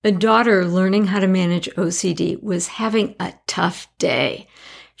A daughter learning how to manage OCD was having a tough day.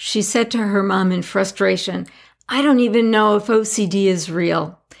 She said to her mom in frustration, "I don't even know if OCD is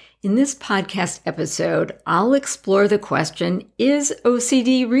real." In this podcast episode, I'll explore the question, is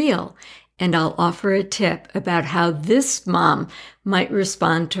OCD real? And I'll offer a tip about how this mom might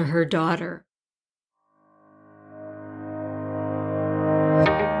respond to her daughter.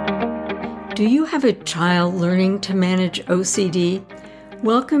 Do you have a child learning to manage OCD?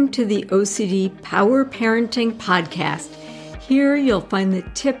 Welcome to the OCD Power Parenting Podcast. Here you'll find the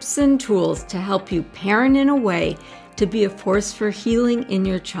tips and tools to help you parent in a way to be a force for healing in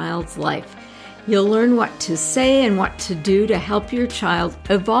your child's life. You'll learn what to say and what to do to help your child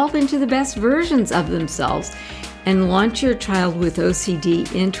evolve into the best versions of themselves and launch your child with OCD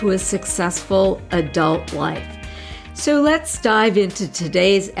into a successful adult life. So let's dive into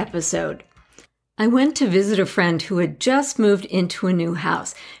today's episode. I went to visit a friend who had just moved into a new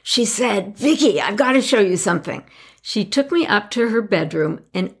house. She said, "Vicki, I've got to show you something." She took me up to her bedroom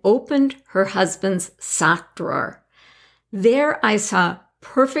and opened her husband's sock drawer. There I saw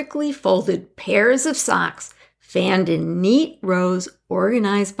perfectly folded pairs of socks fanned in neat rows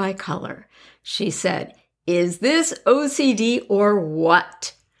organized by color. She said, "Is this OCD or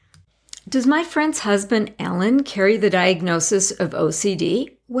what?" Does my friend's husband, Alan, carry the diagnosis of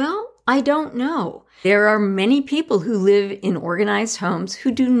OCD? Well, I don't know. There are many people who live in organized homes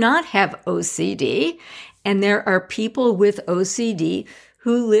who do not have OCD, and there are people with OCD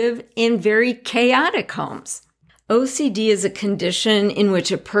who live in very chaotic homes. OCD is a condition in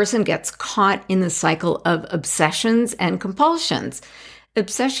which a person gets caught in the cycle of obsessions and compulsions.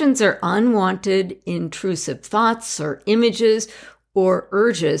 Obsessions are unwanted, intrusive thoughts or images or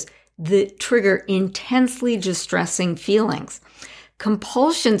urges that trigger intensely distressing feelings.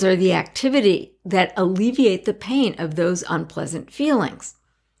 Compulsions are the activity that alleviate the pain of those unpleasant feelings.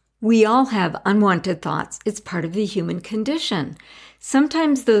 We all have unwanted thoughts. It's part of the human condition.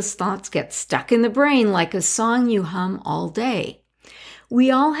 Sometimes those thoughts get stuck in the brain like a song you hum all day.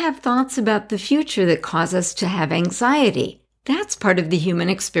 We all have thoughts about the future that cause us to have anxiety. That's part of the human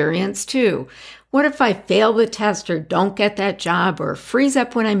experience too. What if I fail the test or don't get that job or freeze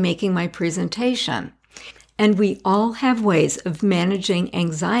up when I'm making my presentation? And we all have ways of managing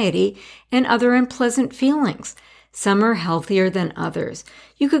anxiety and other unpleasant feelings. Some are healthier than others.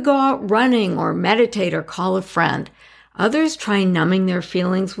 You could go out running or meditate or call a friend. Others try numbing their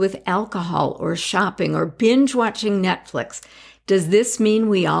feelings with alcohol or shopping or binge watching Netflix. Does this mean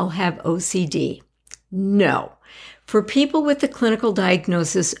we all have OCD? No. For people with the clinical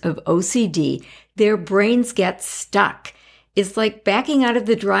diagnosis of OCD, their brains get stuck. It's like backing out of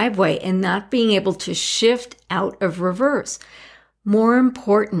the driveway and not being able to shift out of reverse. More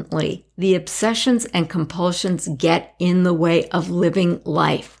importantly, the obsessions and compulsions get in the way of living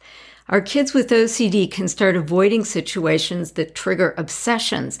life. Our kids with OCD can start avoiding situations that trigger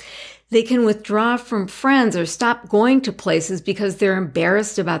obsessions. They can withdraw from friends or stop going to places because they're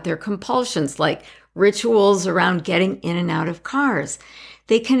embarrassed about their compulsions, like rituals around getting in and out of cars.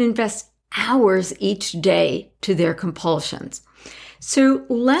 They can invest hours each day to their compulsions. So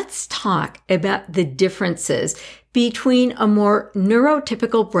let's talk about the differences between a more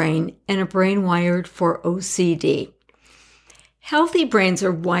neurotypical brain and a brain wired for OCD. Healthy brains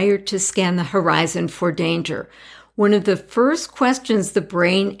are wired to scan the horizon for danger. One of the first questions the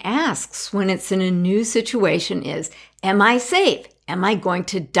brain asks when it's in a new situation is, am I safe? Am I going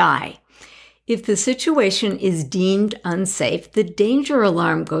to die? If the situation is deemed unsafe, the danger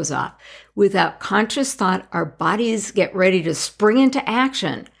alarm goes off. Without conscious thought, our bodies get ready to spring into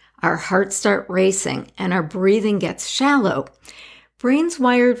action. Our hearts start racing and our breathing gets shallow. Brains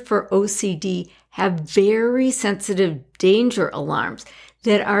wired for OCD have very sensitive danger alarms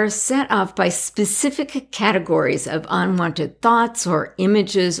that are set off by specific categories of unwanted thoughts or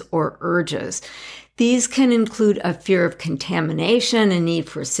images or urges. These can include a fear of contamination, a need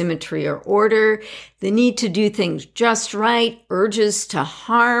for symmetry or order, the need to do things just right, urges to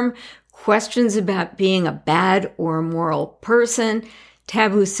harm, questions about being a bad or immoral person,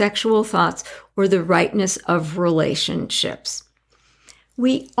 taboo sexual thoughts, or the rightness of relationships.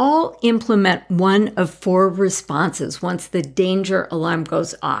 We all implement one of 4 responses once the danger alarm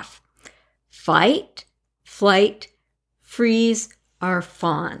goes off: fight, flight, freeze, or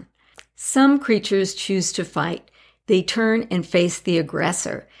fawn. Some creatures choose to fight. They turn and face the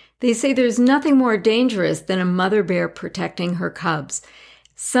aggressor. They say there's nothing more dangerous than a mother bear protecting her cubs.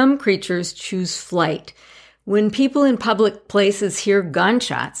 Some creatures choose flight. When people in public places hear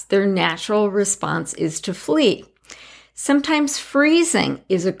gunshots, their natural response is to flee. Sometimes freezing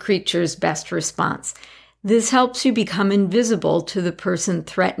is a creature's best response. This helps you become invisible to the person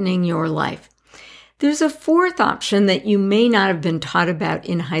threatening your life. There's a fourth option that you may not have been taught about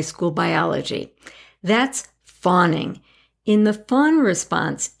in high school biology. That's fawning. In the fawn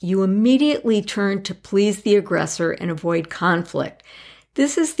response, you immediately turn to please the aggressor and avoid conflict.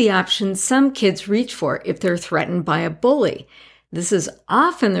 This is the option some kids reach for if they're threatened by a bully. This is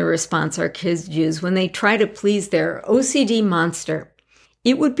often the response our kids use when they try to please their OCD monster.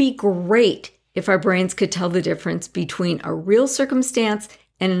 It would be great if our brains could tell the difference between a real circumstance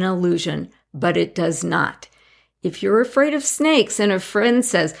and an illusion, but it does not. If you're afraid of snakes and a friend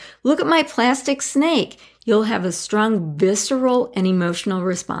says, "Look at my plastic snake," you'll have a strong visceral and emotional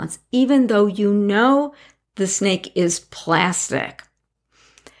response, even though you know the snake is plastic.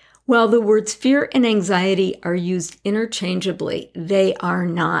 While the words fear and anxiety are used interchangeably, they are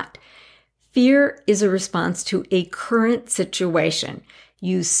not. Fear is a response to a current situation.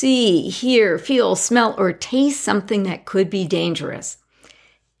 You see, hear, feel, smell, or taste something that could be dangerous.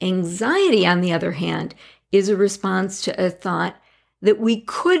 Anxiety, on the other hand, is a response to a thought that we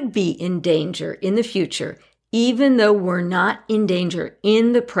could be in danger in the future, even though we're not in danger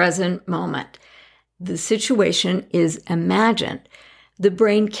in the present moment. The situation is imagined. The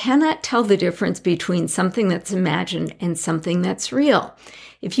brain cannot tell the difference between something that's imagined and something that's real.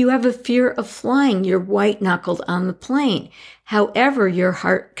 If you have a fear of flying, you're white-knuckled on the plane. However, your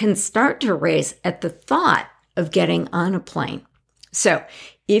heart can start to race at the thought of getting on a plane. So,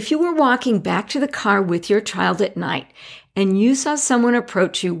 if you were walking back to the car with your child at night and you saw someone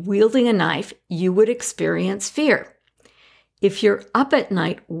approach you wielding a knife, you would experience fear. If you're up at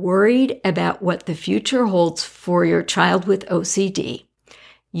night worried about what the future holds for your child with OCD,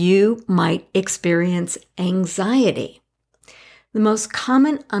 you might experience anxiety. The most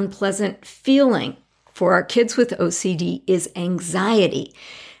common unpleasant feeling for our kids with OCD is anxiety.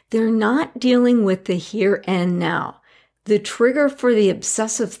 They're not dealing with the here and now. The trigger for the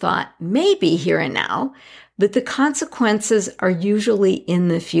obsessive thought may be here and now, but the consequences are usually in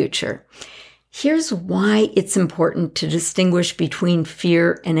the future. Here's why it's important to distinguish between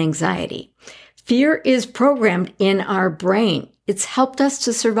fear and anxiety. Fear is programmed in our brain. It's helped us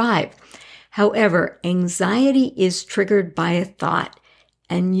to survive. However, anxiety is triggered by a thought,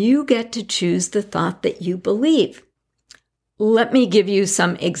 and you get to choose the thought that you believe. Let me give you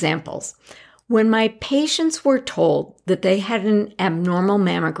some examples. When my patients were told that they had an abnormal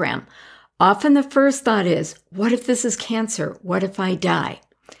mammogram, often the first thought is, what if this is cancer? What if I die?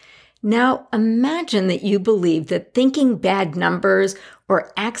 Now imagine that you believe that thinking bad numbers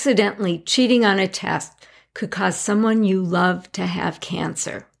or accidentally cheating on a test could cause someone you love to have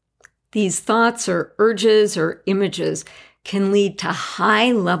cancer. These thoughts or urges or images can lead to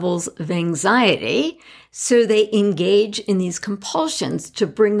high levels of anxiety, so they engage in these compulsions to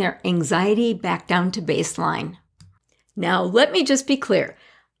bring their anxiety back down to baseline. Now, let me just be clear.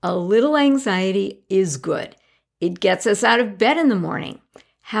 A little anxiety is good. It gets us out of bed in the morning.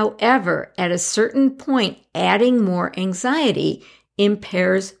 However, at a certain point, adding more anxiety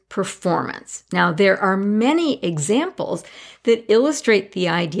impairs performance. Now, there are many examples that illustrate the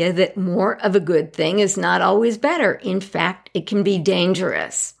idea that more of a good thing is not always better. In fact, it can be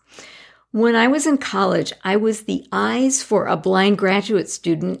dangerous. When I was in college, I was the eyes for a blind graduate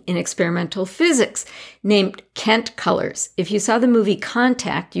student in experimental physics named Kent Cullors. If you saw the movie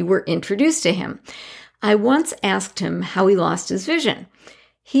Contact, you were introduced to him. I once asked him how he lost his vision.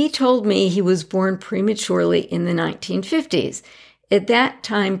 He told me he was born prematurely in the 1950s. At that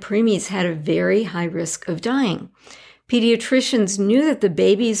time, preemies had a very high risk of dying. Pediatricians knew that the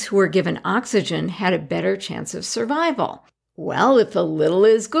babies who were given oxygen had a better chance of survival. Well, if a little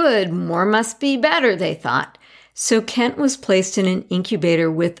is good, more must be better, they thought. So Kent was placed in an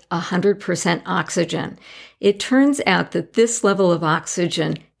incubator with 100% oxygen. It turns out that this level of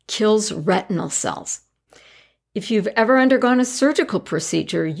oxygen kills retinal cells. If you've ever undergone a surgical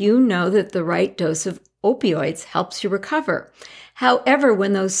procedure, you know that the right dose of opioids helps you recover. However,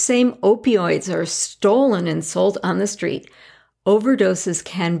 when those same opioids are stolen and sold on the street, overdoses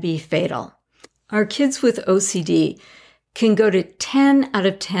can be fatal. Our kids with OCD can go to 10 out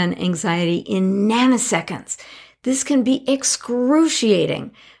of 10 anxiety in nanoseconds. This can be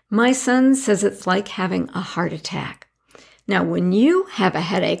excruciating. My son says it's like having a heart attack. Now, when you have a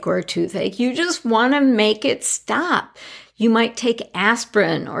headache or a toothache, you just want to make it stop. You might take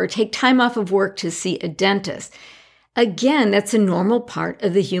aspirin or take time off of work to see a dentist. Again, that's a normal part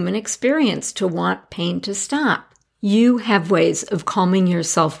of the human experience to want pain to stop. You have ways of calming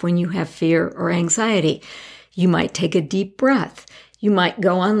yourself when you have fear or anxiety. You might take a deep breath. You might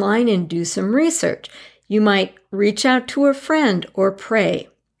go online and do some research. You might reach out to a friend or pray.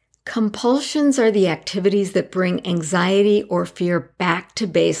 Compulsions are the activities that bring anxiety or fear back to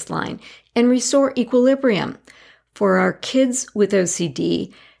baseline and restore equilibrium. For our kids with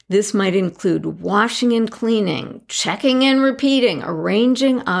OCD, this might include washing and cleaning, checking and repeating,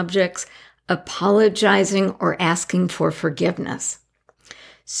 arranging objects, apologizing, or asking for forgiveness.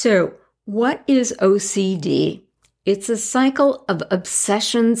 So, what is OCD? It's a cycle of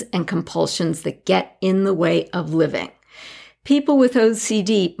obsessions and compulsions that get in the way of living. People with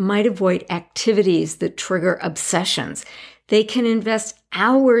OCD might avoid activities that trigger obsessions. They can invest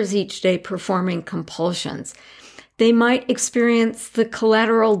hours each day performing compulsions. They might experience the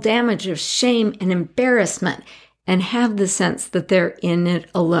collateral damage of shame and embarrassment and have the sense that they're in it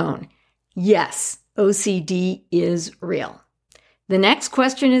alone. Yes, OCD is real. The next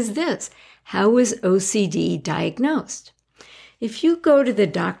question is this: how is OCD diagnosed? If you go to the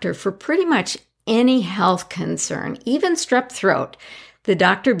doctor for pretty much any health concern, even strep throat, the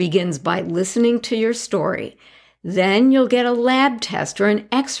doctor begins by listening to your story. Then you'll get a lab test or an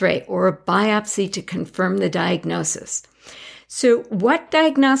X-ray or a biopsy to confirm the diagnosis. So what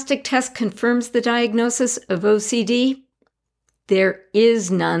diagnostic test confirms the diagnosis of OCD? There is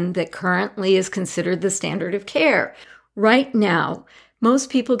none that currently is considered the standard of care. Right now,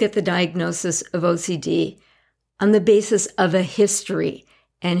 most people get the diagnosis of OCD on the basis of a history,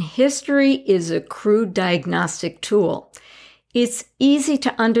 and history is a crude diagnostic tool. It's easy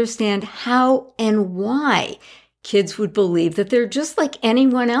to understand how and why kids would believe that they're just like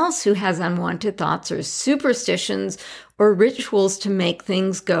anyone else who has unwanted thoughts or superstitions or rituals to make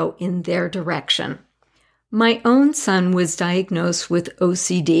things go in their direction. My own son was diagnosed with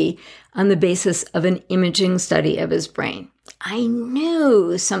OCD on the basis of an imaging study of his brain. I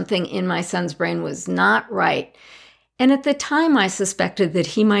knew something in my son's brain was not right, and at the time I suspected that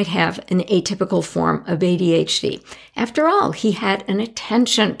he might have an atypical form of ADHD. After all, he had an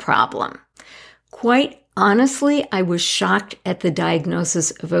attention problem. Quite honestly, I was shocked at the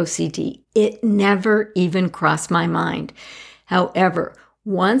diagnosis of OCD. It never even crossed my mind. However,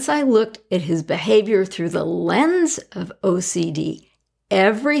 once I looked at his behavior through the lens of OCD,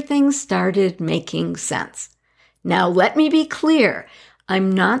 everything started making sense. Now, let me be clear.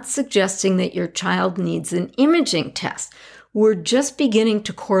 I'm not suggesting that your child needs an imaging test. We're just beginning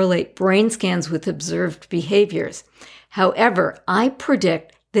to correlate brain scans with observed behaviors. However, I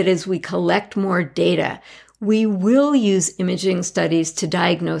predict that as we collect more data, we will use imaging studies to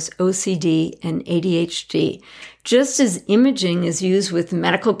diagnose OCD and ADHD, just as imaging is used with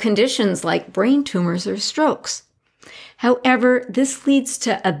medical conditions like brain tumors or strokes. However, this leads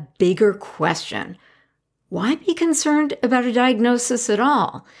to a bigger question. Why be concerned about a diagnosis at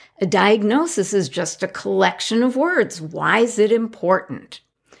all? A diagnosis is just a collection of words. Why is it important?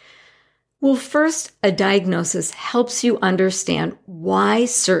 Well, first, a diagnosis helps you understand why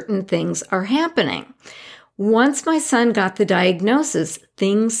certain things are happening. Once my son got the diagnosis,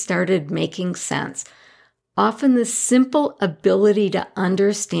 things started making sense. Often the simple ability to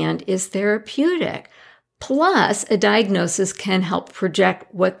understand is therapeutic. Plus, a diagnosis can help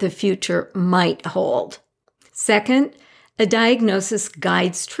project what the future might hold. Second, a diagnosis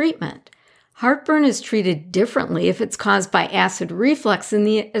guides treatment. Heartburn is treated differently if it's caused by acid reflux in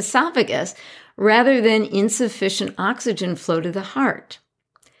the esophagus rather than insufficient oxygen flow to the heart.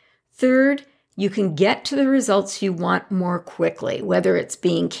 Third, you can get to the results you want more quickly, whether it's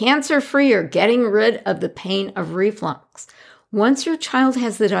being cancer-free or getting rid of the pain of reflux. Once your child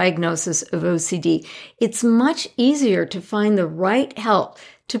has the diagnosis of OCD, it's much easier to find the right help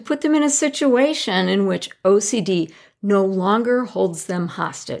to put them in a situation in which OCD no longer holds them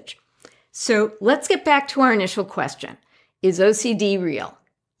hostage. So let's get back to our initial question. Is OCD real?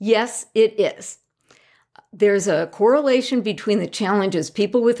 Yes, it is. There's a correlation between the challenges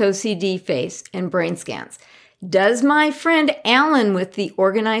people with OCD face and brain scans. Does my friend Alan with the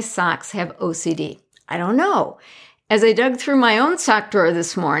organized socks have OCD? I don't know. As I dug through my own sock drawer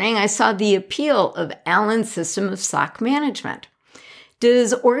this morning, I saw the appeal of Alan's system of sock management.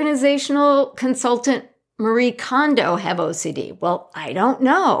 Does organizational consultant Marie Kondo have OCD? Well, I don't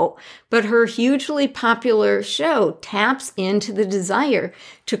know, but her hugely popular show taps into the desire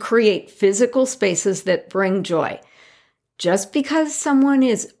to create physical spaces that bring joy. Just because someone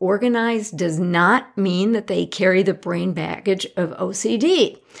is organized does not mean that they carry the brain baggage of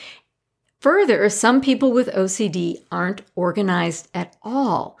OCD. Further, some people with OCD aren't organized at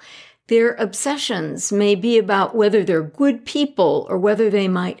all. Their obsessions may be about whether they're good people or whether they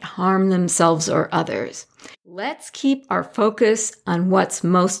might harm themselves or others. Let's keep our focus on what's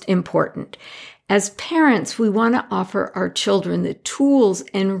most important. As parents, we want to offer our children the tools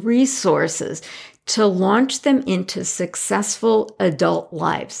and resources to launch them into successful adult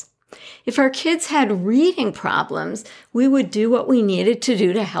lives. If our kids had reading problems, we would do what we needed to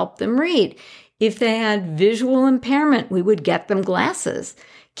do to help them read. If they had visual impairment, we would get them glasses.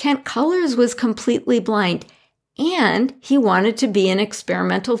 Kent Cullors was completely blind, and he wanted to be an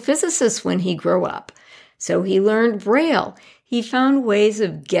experimental physicist when he grew up. So he learned Braille. He found ways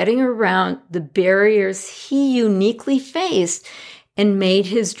of getting around the barriers he uniquely faced and made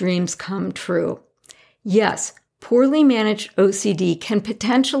his dreams come true. Yes, poorly managed OCD can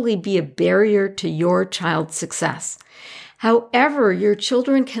potentially be a barrier to your child's success. However, your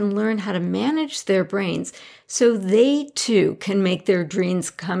children can learn how to manage their brains so they too can make their dreams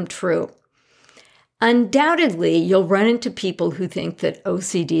come true. Undoubtedly, you'll run into people who think that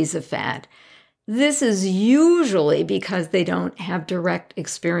OCD is a fad. This is usually because they don't have direct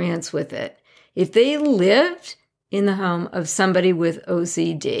experience with it. If they lived in the home of somebody with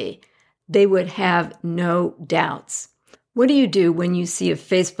OCD, they would have no doubts. What do you do when you see a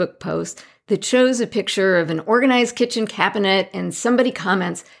Facebook post that shows a picture of an organized kitchen cabinet and somebody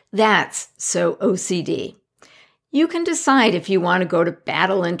comments, "That's so OCD"? You can decide if you want to go to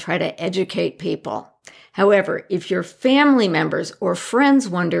battle and try to educate people. However, if your family members or friends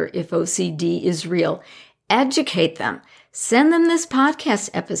wonder if OCD is real, educate them. Send them this podcast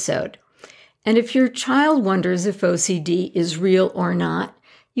episode. And if your child wonders if OCD is real or not,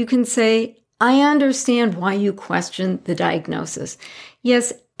 you can say, "I understand why you question the diagnosis.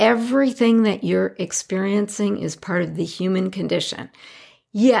 Yes, everything that you're experiencing is part of the human condition.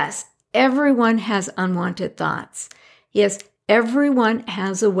 Yes, everyone has unwanted thoughts. Yes, everyone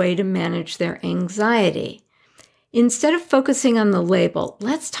has a way to manage their anxiety. Instead of focusing on the label,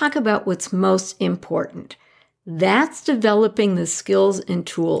 let's talk about what's most important. That's developing the skills and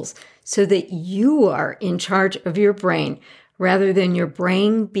tools so that you are in charge of your brain rather than your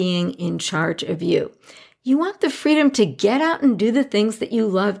brain being in charge of you. You want the freedom to get out and do the things that you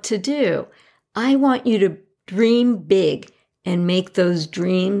love to do. I want you to dream big and make those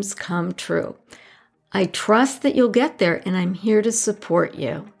dreams come true. I trust that you'll get there, and I'm here to support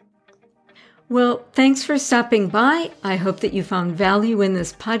you." Well, thanks for stopping by. I hope that you found value in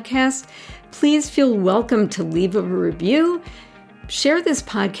this podcast. Please feel welcome to leave a review. Share this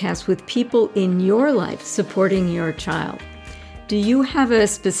podcast with people in your life supporting your child. Do you have a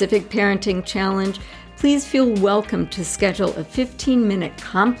specific parenting challenge? Please feel welcome to schedule a 15-minute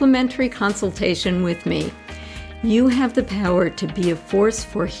complimentary consultation with me. You have the power to be a force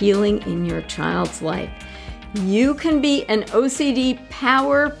for healing in your child's life. You can be an OCD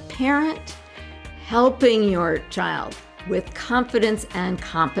power parent, helping your child with confidence and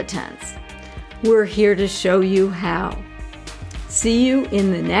competence. We're here to show you how. See you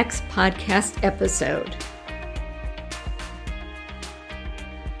in the next podcast episode.